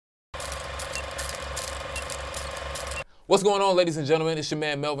What's going on, ladies and gentlemen? It's your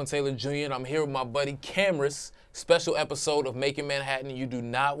man, Melvin Taylor Jr., and I'm here with my buddy, Camrus. Special episode of Making Manhattan. You do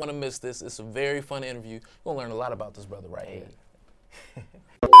not want to miss this. It's a very fun interview. You're going to learn a lot about this brother right here.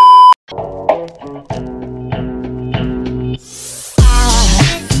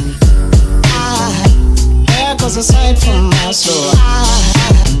 There goes a sight from my soul.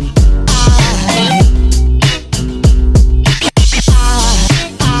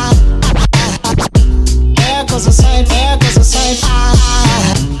 There goes a sight, there goes a sight.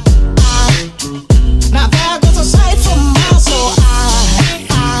 Now there goes a sight from my soul.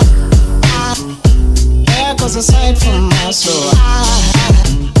 There goes a sight from my soul.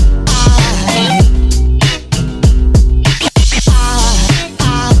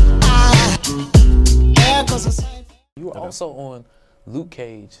 You were also on Luke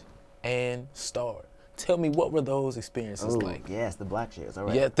Cage and Star. Tell me, what were those experiences like? Yes, the black chairs. All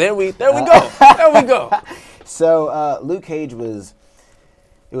right. Yeah, there we go. There we go. So Luke Cage was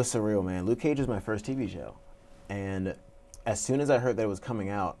surreal, man. Luke Cage was my first TV show, and as soon as I heard that it was coming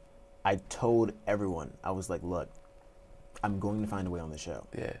out, I told everyone. I was like, "Look, I'm going to find a way on the show.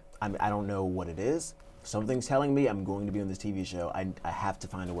 Yeah. I don't know what it is. Something's telling me I'm going to be on this TV show. I have to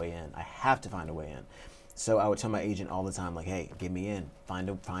find a way in. I have to find a way in." So I would tell my agent all the time, like, "Hey, get me in.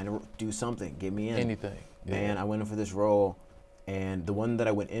 Do something. Get me in." Anything. Yeah. And I went in for this role, and the one that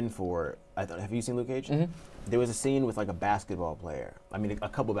I went in for, I thought, have you seen Luke Cage? Mm-hmm. There was a scene with like a basketball player. I mean, a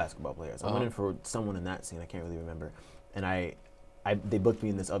couple basketball players. I went in for someone in that scene. I can't really remember. And they booked me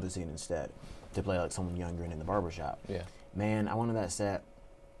in this other scene instead to play like someone younger and in the barbershop. Yeah. Man, I went on that set.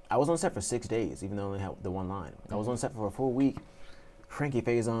 I was on set for 6 days, even though I only had the one line. I was on set for a full week. Frankie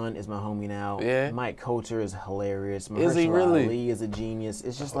Faison is my homie now. Yeah. Mike Coulter is hilarious. Is he really? Ali is a genius.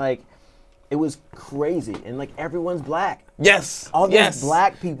 It's just like, it was crazy. And like, everyone's black. Yes. All these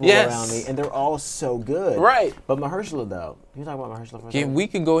black people around me, and they're all so good. Right. But Mahershala, though, can you talk about Mahershala for a second? We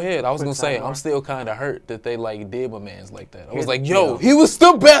can go ahead. I was going to say, I'm still kind of hurt that they like did my mans like that. I was like, yo, he was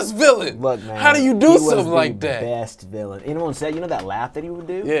the best villain. Look, man. How do you do something like that? Best villain. You know on set, you know that laugh that he would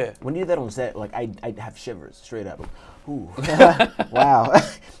do? Yeah. When he did that on set, like, I'd have shivers straight up. Ooh. Wow.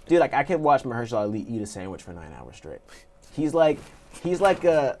 Dude, like, I could watch Mahershala Ali eat a sandwich for 9 hours straight. He's like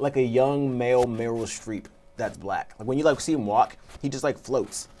a young male Meryl Streep that's black. Like, when you like see him walk, he just like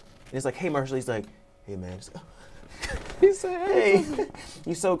floats. And it's like, "Hey, Mahershala," he's like, "Hey, man." He said, "Hey."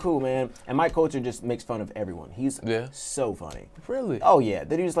 He's so cool, man. And Mike Coulter just makes fun of everyone. He's so funny. Really? Oh yeah,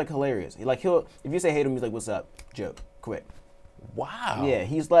 that dude's like hilarious. He'll if you say hey to him, he's like, "What's up?" Joke, quick. Wow. Yeah,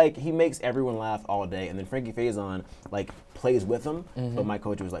 he's like, he makes everyone laugh all day, and then Frankie Faison like plays with him, but Mike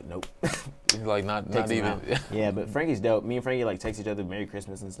Coulter was like, "Nope." He's like, not even. Yeah, but Frankie's dope. Me and Frankie like text each other Merry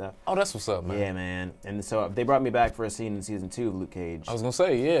Christmas and stuff. Oh, that's what's up, man. Yeah, man. And so they brought me back for a scene in season 2 of Luke Cage. I was gonna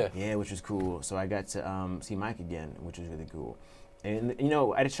say, yeah. Yeah, which was cool. So I got to see Mike again, which was really cool. And you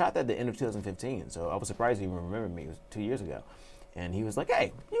know, I shot that at the end of 2015, so I was surprised he even remembered me. It was 2 years ago, and he was like,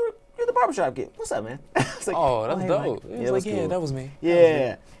 "Hey, you're the barbershop kid. What's up, man?" I was like, "Oh, that's hey, dope." Mike. He was like, "Yeah, cool. That was me."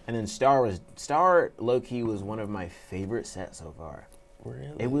 Yeah. And then Star low-key was one of my favorite sets so far.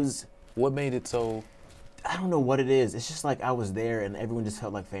 Really? It was. What made it so? I don't know what it is. It's just like I was there and everyone just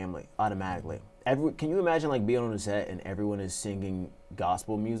felt like family automatically. Can you imagine like being on a set and everyone is singing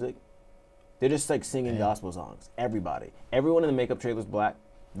gospel music? They're just like singing gospel songs. Everybody. Everyone in the makeup trailer is black.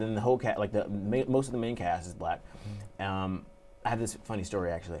 Then the whole cast, like most of the main cast is black. I have this funny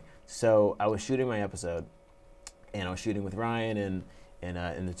story actually. So I was shooting my episode, and I was shooting with Ryan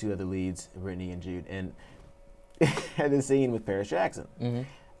and the 2 other leads, Brittany and Jude, and had this scene with Paris Jackson.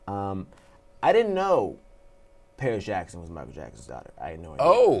 I didn't know Paris Jackson was Michael Jackson's daughter. I had no idea.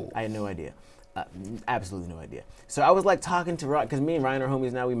 Oh. I had no idea. Absolutely no idea. So I was like talking to Ryan, because me and Ryan are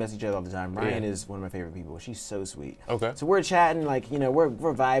homies now. We mess each other all the time. Ryan is one of my favorite people. She's so sweet. Okay. So we're chatting, like, you know, we're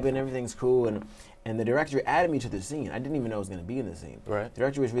vibing, everything's cool, and the director added me to the scene. I didn't even know I was going to be in the scene. Right. The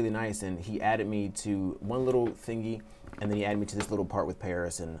director was really nice, and he added me to one little thingy, and then he added me to this little part with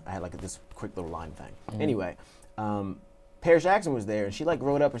Paris, and I had like this quick little line thing. Anyway, Paris Jackson was there, and she like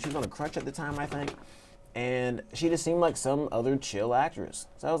rode up, and she was on a crutch at the time, I think. And she just seemed like some other chill actress.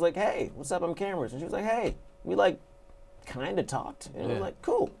 So I was like, "Hey, what's up? I'm Camrus." And she was like, "Hey." We like kind of talked. And I was like,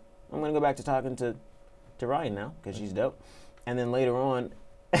 "Cool. I'm going to go back to talking to Ryan now because she's dope." And then later on,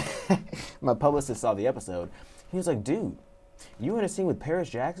 my publicist saw the episode. He was like, "Dude, you were in a scene with Paris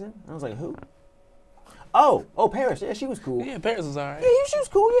Jackson?" I was like, "Who?" Oh, Paris. Yeah, she was cool. Yeah, Paris was all right. Yeah, she was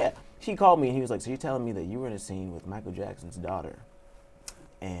cool, yeah. She called me and he was like, "So you're telling me that you were in a scene with Michael Jackson's daughter?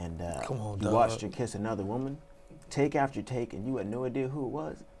 And you watched her kiss another woman, take after take, and you had no idea who it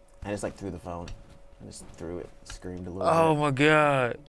was?" I just like threw the phone. I just threw it, screamed a little bit. Oh my God.